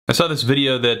I saw this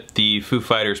video that the Foo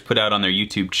Fighters put out on their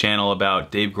YouTube channel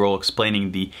about Dave Grohl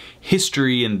explaining the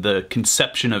history and the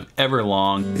conception of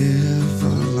Everlong.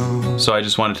 So I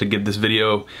just wanted to give this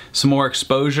video some more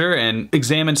exposure and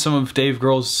examine some of Dave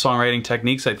Grohl's songwriting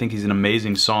techniques. I think he's an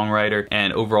amazing songwriter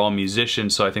and overall musician,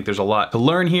 so I think there's a lot to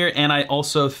learn here, and I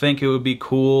also think it would be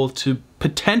cool to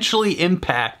potentially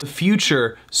impact the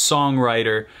future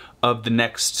songwriter of the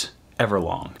next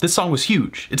Everlong. This song was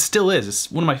huge. It still is.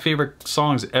 It's one of my favorite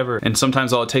songs ever. And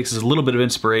sometimes all it takes is a little bit of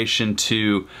inspiration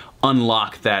to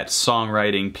unlock that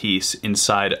songwriting piece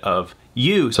inside of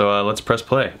you. So let's press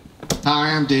play.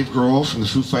 Hi, I'm Dave Grohl from the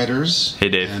Foo Fighters. Hey,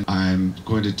 Dave. And I'm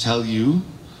going to tell you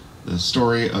the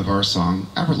story of our song,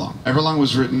 Everlong. Everlong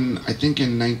was written, I think,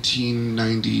 in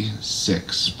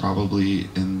 1996, probably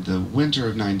in the winter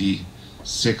of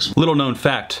 96. Little known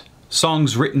fact,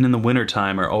 songs written in the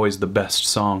wintertime are always the best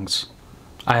songs.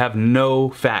 I have no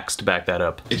facts to back that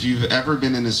up. If you've ever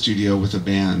been in a studio with a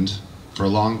band for a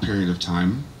long period of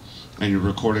time, and you're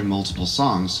recording multiple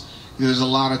songs, there's a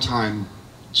lot of time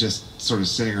just sort of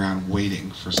sitting around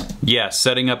waiting for something. Yeah,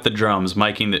 setting up the drums,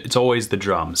 miking, it's always the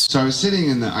drums. So I was sitting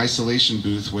in the isolation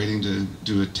booth waiting to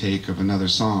do a take of another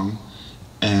song,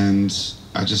 and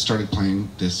I just started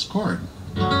playing this chord.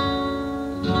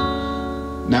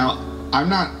 Now, I'm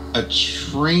not a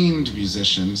trained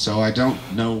musician, so I don't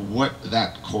know what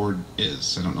that chord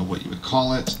is. I don't know what you would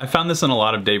call it. I found this in a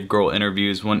lot of Dave Grohl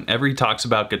interviews. Whenever he talks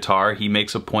about guitar, he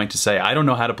makes a point to say, I don't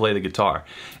know how to play the guitar.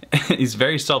 He's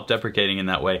very self-deprecating in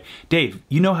that way. Dave,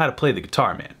 you know how to play the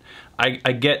guitar, man.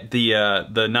 I get the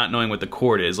not knowing what the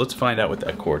chord is. Let's find out what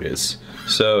that chord is.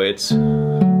 So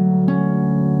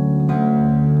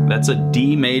that's a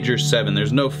D major 7.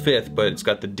 There's no 5th, but it's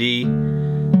got the D.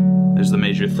 There's the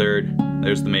major 3rd.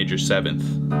 There's the major 7th.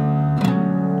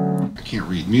 I can't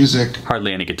read music.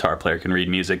 Hardly any guitar player can read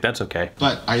music. That's okay.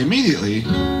 But I immediately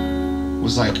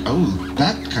was like, oh,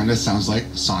 that kind of sounds like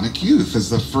Sonic Youth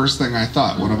is the first thing I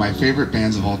thought. One of my favorite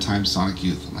bands of all time, Sonic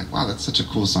Youth. I'm like, wow, that's such a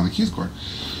cool Sonic Youth chord.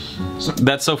 So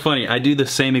that's so funny. I do the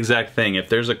same exact thing. If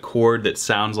there's a chord that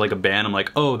sounds like a band, I'm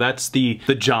like, oh, that's the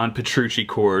John Petrucci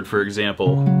chord, for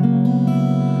example.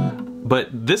 But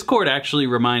this chord actually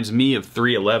reminds me of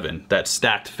 311, that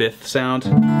stacked 5th sound.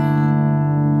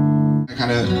 I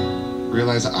kind of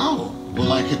realized, oh,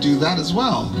 well, I could do that as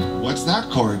well. What's that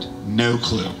chord? No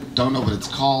clue. Don't know what it's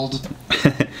called.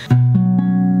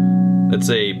 That's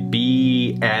a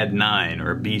B add 9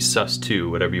 or B sus 2,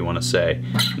 whatever you want to say.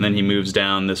 And then he moves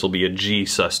down, this will be a G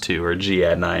sus 2 or a G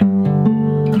add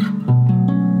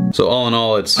 9. So all in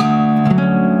all, it's...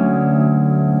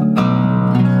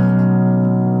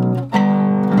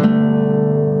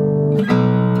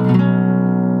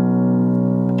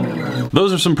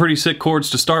 Those are some pretty sick chords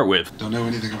to start with. Don't know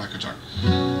anything about guitar.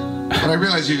 But I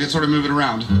realized you could sort of move it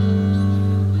around.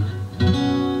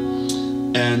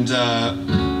 And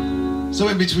so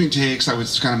in between takes, I would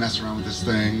kind of mess around with this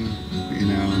thing, you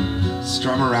know,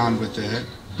 strum around with it.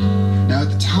 Now at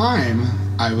the time,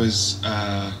 I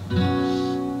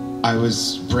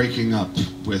was breaking up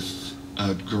with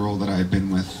a girl that I had been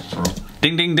with for...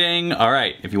 Ding, ding, ding. All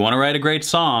right, if you want to write a great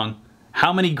song,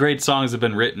 how many great songs have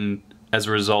been written as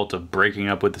a result of breaking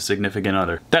up with a significant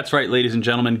other? That's right, ladies and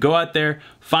gentlemen. Go out there,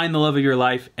 find the love of your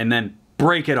life, and then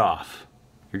break it off.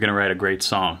 You're gonna write a great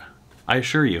song. I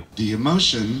assure you. The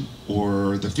emotion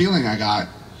or the feeling I got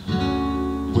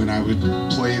when I would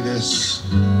play this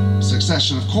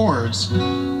succession of chords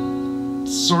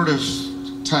sort of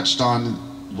touched on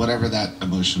whatever that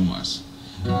emotion was.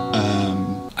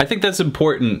 I think that's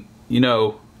important, you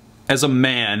know, as a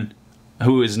man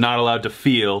who is not allowed to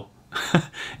feel.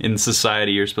 In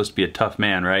society, you're supposed to be a tough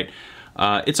man, right?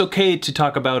 It's okay to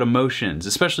talk about emotions,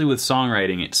 especially with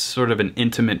songwriting. It's sort of an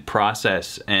intimate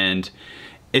process, and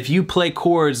if you play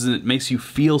chords that makes you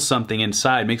feel something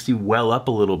inside, makes you well up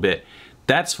a little bit,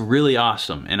 that's really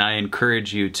awesome, and I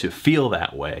encourage you to feel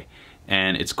that way.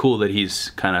 And it's cool that he's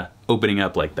kind of opening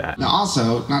up like that. Now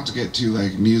also, not to get too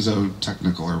like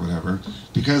muso-technical or whatever,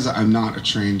 because I'm not a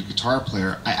trained guitar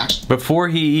player, I actually... Before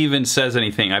he even says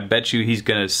anything, I bet you he's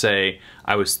gonna say,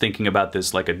 I was thinking about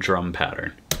this like a drum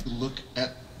pattern. Look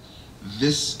at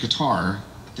this guitar,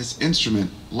 this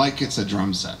instrument, like it's a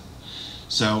drum set.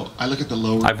 So I look at the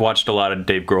lower... I've watched a lot of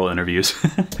Dave Grohl interviews.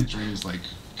 strings like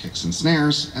kicks and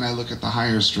snares, and I look at the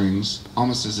higher strings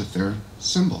almost as if they're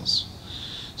cymbals.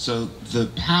 So the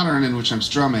pattern in which I'm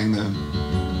strumming,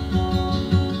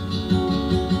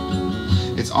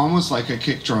 it's almost like a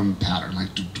kick drum pattern,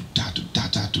 like do do da do da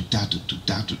da do da do do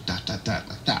da do da da da,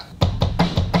 like that.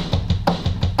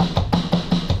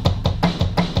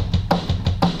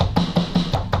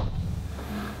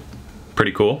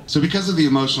 Pretty cool. Cool. So because of the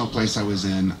emotional place I was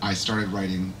in, I started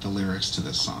writing the lyrics to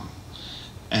this song.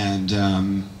 And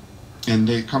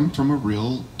they come from a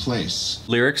real place.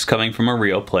 Lyrics coming from a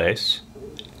real place.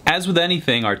 As with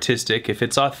anything artistic, if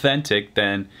it's authentic,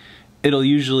 then it'll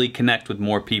usually connect with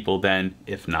more people than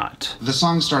if not. The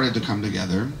song started to come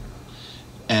together,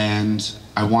 and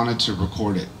I wanted to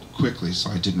record it quickly so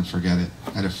I didn't forget it.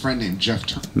 I had a friend named Jeff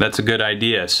Turner. That's a good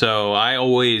idea. So I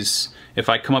always, if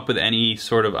I come up with any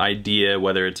sort of idea,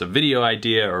 whether it's a video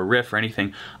idea or a riff or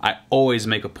anything, I always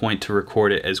make a point to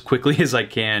record it as quickly as I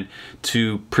can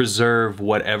to preserve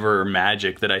whatever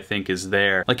magic that I think is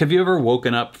there. Like, have you ever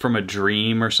woken up from a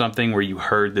dream or something where you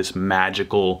heard this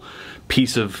magical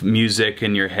piece of music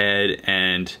in your head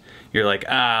and you're like,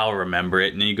 I'll remember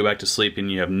it, and then you go back to sleep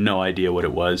and you have no idea what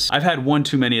it was? I've had one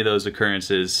too many of those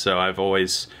occurrences, so I've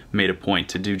always made a point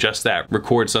to do just that.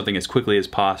 Record something as quickly as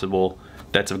possible.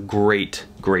 That's a great,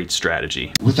 great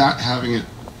strategy. Without having it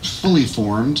fully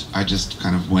formed, I just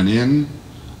kind of went in,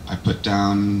 I put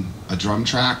down a drum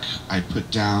track, I put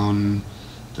down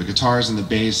the guitars and the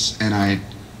bass, and I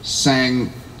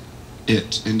sang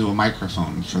it into a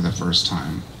microphone for the first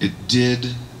time. It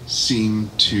did seem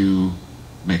to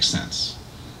make sense.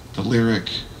 The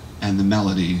lyric and the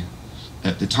melody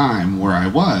at the time where I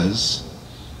was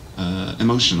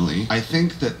emotionally, I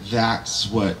think that that's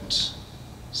what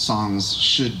songs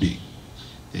should be.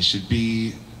 They should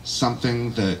be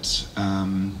something that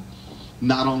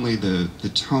not only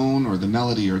the tone or the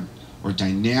melody or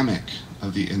dynamic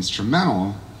of the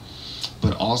instrumental,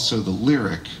 but also the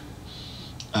lyric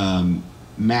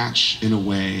match in a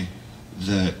way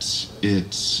that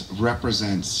it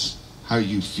represents how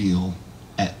you feel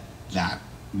at that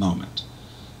moment.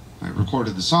 I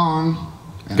recorded the song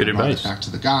and I brought it back to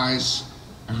the guys.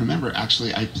 I remember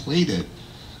actually I played it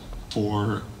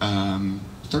for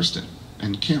Thurston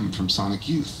and Kim from Sonic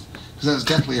Youth, because I was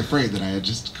deathly afraid that I had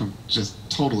just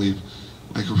totally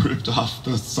like ripped off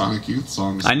those Sonic Youth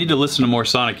songs. I need to listen to more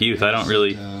Sonic Youth. I don't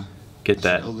really get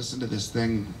that. Oh, listen to this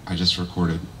thing I just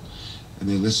recorded. And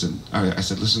they listened. I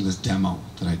said, listen to this demo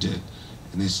that I did.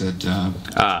 And they said,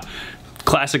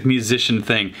 classic musician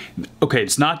thing. Okay,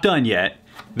 it's not done yet.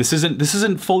 This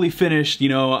isn't fully finished, you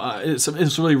know, it's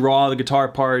really raw, the guitar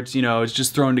parts, you know, it's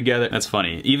just thrown together. That's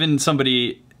funny. Even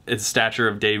somebody at the stature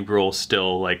of Dave Grohl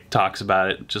still like talks about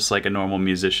it just like a normal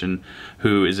musician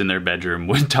who is in their bedroom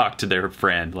would talk to their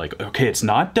friend, like, okay, it's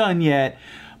not done yet,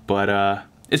 but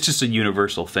it's just a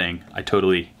universal thing. I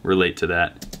totally relate to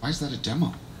that. Why is that a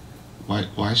demo? Why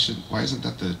isn't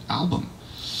that the album?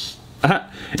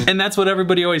 And that's what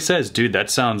everybody always says, dude, that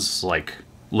sounds like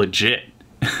legit.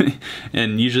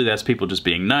 And usually that's people just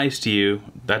being nice to you.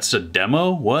 That's a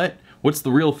demo? What? What's the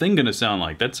real thing gonna sound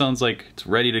like? That sounds like it's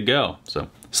ready to go. So,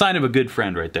 sign of a good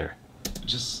friend right there. It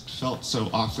just felt so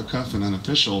off the cuff and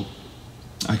unofficial,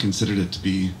 I considered it to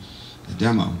be a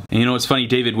demo. And you know what's funny?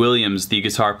 David Williams, the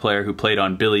guitar player who played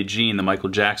on Billie Jean, the Michael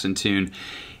Jackson tune,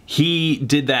 he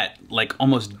did that like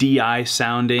almost DI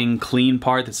sounding clean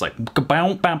part that's like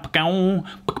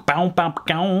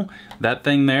that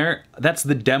thing there. That's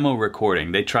the demo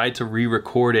recording. They tried to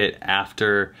re-record it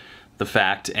after the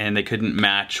fact and they couldn't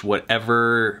match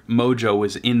whatever mojo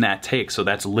was in that take. So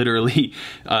that's literally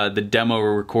the demo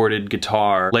recorded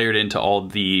guitar layered into all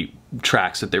the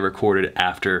tracks that they recorded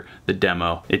after the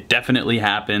demo. It definitely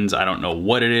happens. I don't know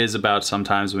what it is about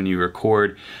sometimes when you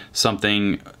record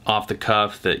something off the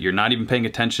cuff that you're not even paying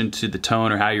attention to the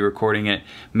tone or how you're recording it.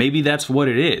 Maybe that's what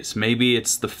it is. Maybe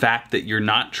it's the fact that you're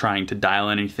not trying to dial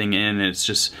anything in and it's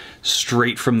just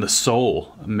straight from the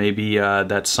soul. Maybe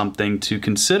that's something to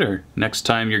consider next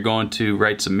time you're going to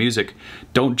write some music.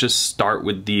 Don't just start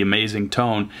with the amazing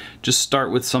tone. Just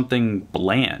start with something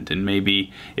bland, and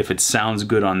maybe if it sounds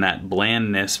good on that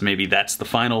blandness, maybe that's the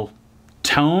final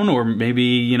tone, or maybe,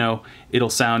 you know, it'll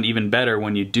sound even better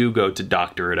when you do go to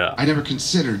doctor it up. I never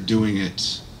considered doing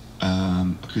it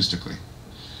acoustically.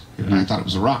 I thought it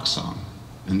was a rock song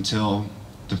until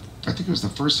I think it was the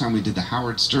first time we did the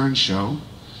Howard Stern show.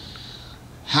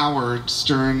 Howard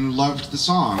Stern loved the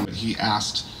song. He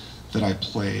asked that I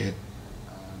play it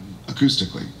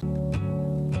acoustically.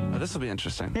 This will be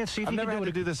interesting. Yeah, see if I've never had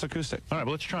to do this acoustic. All right,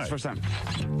 well, let's try it. First time.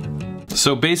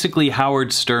 So basically,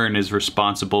 Howard Stern is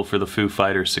responsible for the Foo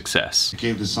Fighters' success. It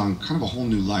gave this song kind of a whole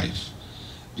new life,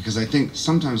 because I think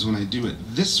sometimes when I do it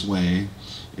this way,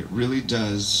 it really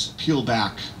does peel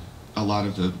back a lot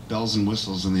of the bells and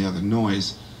whistles and the other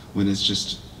noise when it's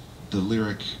just the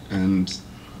lyric and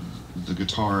the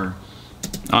guitar.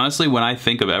 Honestly, when I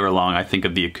think of Everlong, I think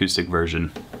of the acoustic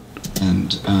version.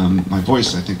 And my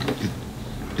voice, I think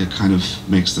it kind of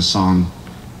makes the song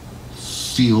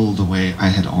feel the way I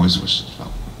had always wished it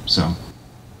felt. So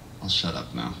I'll shut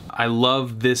up now. I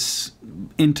love this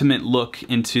intimate look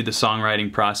into the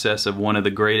songwriting process of one of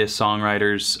the greatest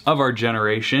songwriters of our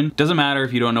generation. Doesn't matter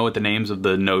if you don't know what the names of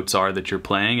the notes are that you're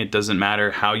playing. It doesn't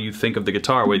matter how you think of the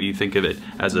guitar, whether you think of it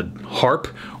as a harp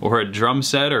or a drum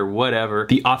set or whatever.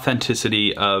 The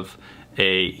authenticity of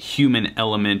a human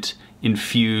element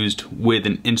infused with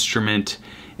an instrument.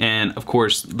 And of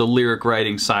course, the lyric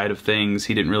writing side of things,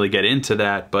 he didn't really get into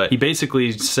that, but he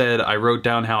basically said, I wrote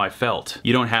down how I felt.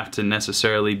 You don't have to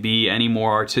necessarily be any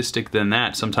more artistic than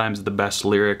that. Sometimes the best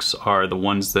lyrics are the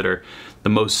ones that are the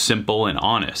most simple and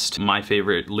honest. My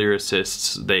favorite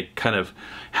lyricists, they kind of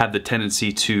have the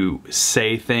tendency to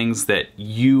say things that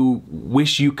you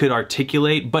wish you could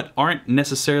articulate, but aren't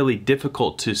necessarily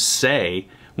difficult to say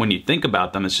when you think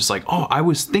about them. It's just like, oh, I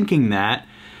was thinking that.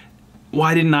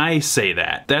 Why didn't I say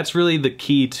that? That's really the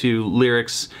key to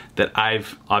lyrics that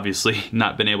I've obviously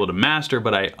not been able to master,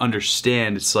 but I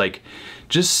understand. It's like,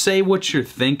 just say what you're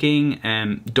thinking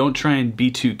and don't try and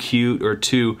be too cute or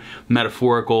too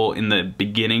metaphorical in the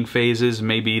beginning phases,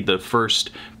 maybe the first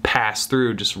pass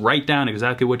through. Just write down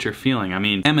exactly what you're feeling. I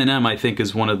mean, Eminem, I think,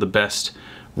 is one of the best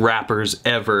rappers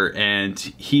ever, and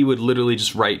he would literally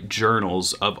just write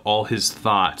journals of all his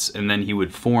thoughts, and then he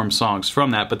would form songs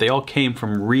from that, but they all came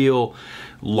from real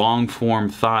long form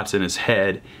thoughts in his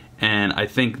head. And I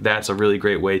think that's a really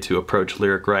great way to approach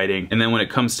lyric writing. And then when it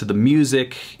comes to the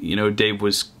music, you know, Dave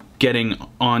was getting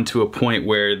on to a point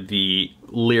where the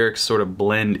lyrics sort of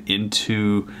blend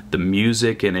into the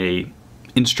music in a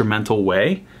instrumental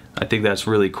way. I think that's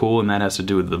really cool, and that has to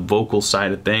do with the vocal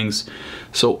side of things.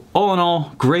 So all in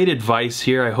all, great advice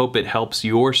here. I hope it helps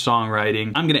your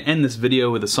songwriting. I'm gonna end this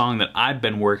video with a song that I've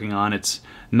been working on. It's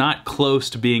not close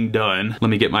to being done. Let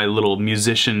me get my little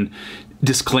musician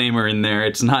disclaimer in there.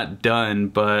 It's not done,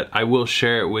 but I will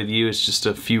share it with you. It's just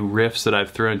a few riffs that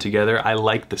I've thrown together. I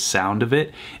like the sound of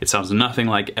it. It sounds nothing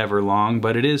like Everlong,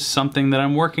 but it is something that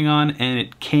I'm working on, and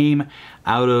it came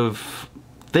out of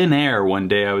thin air one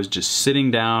day. I was just sitting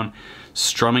down,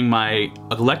 strumming my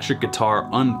electric guitar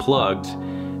unplugged,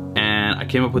 and I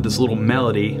came up with this little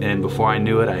melody, and before I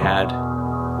knew it, I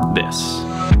had this.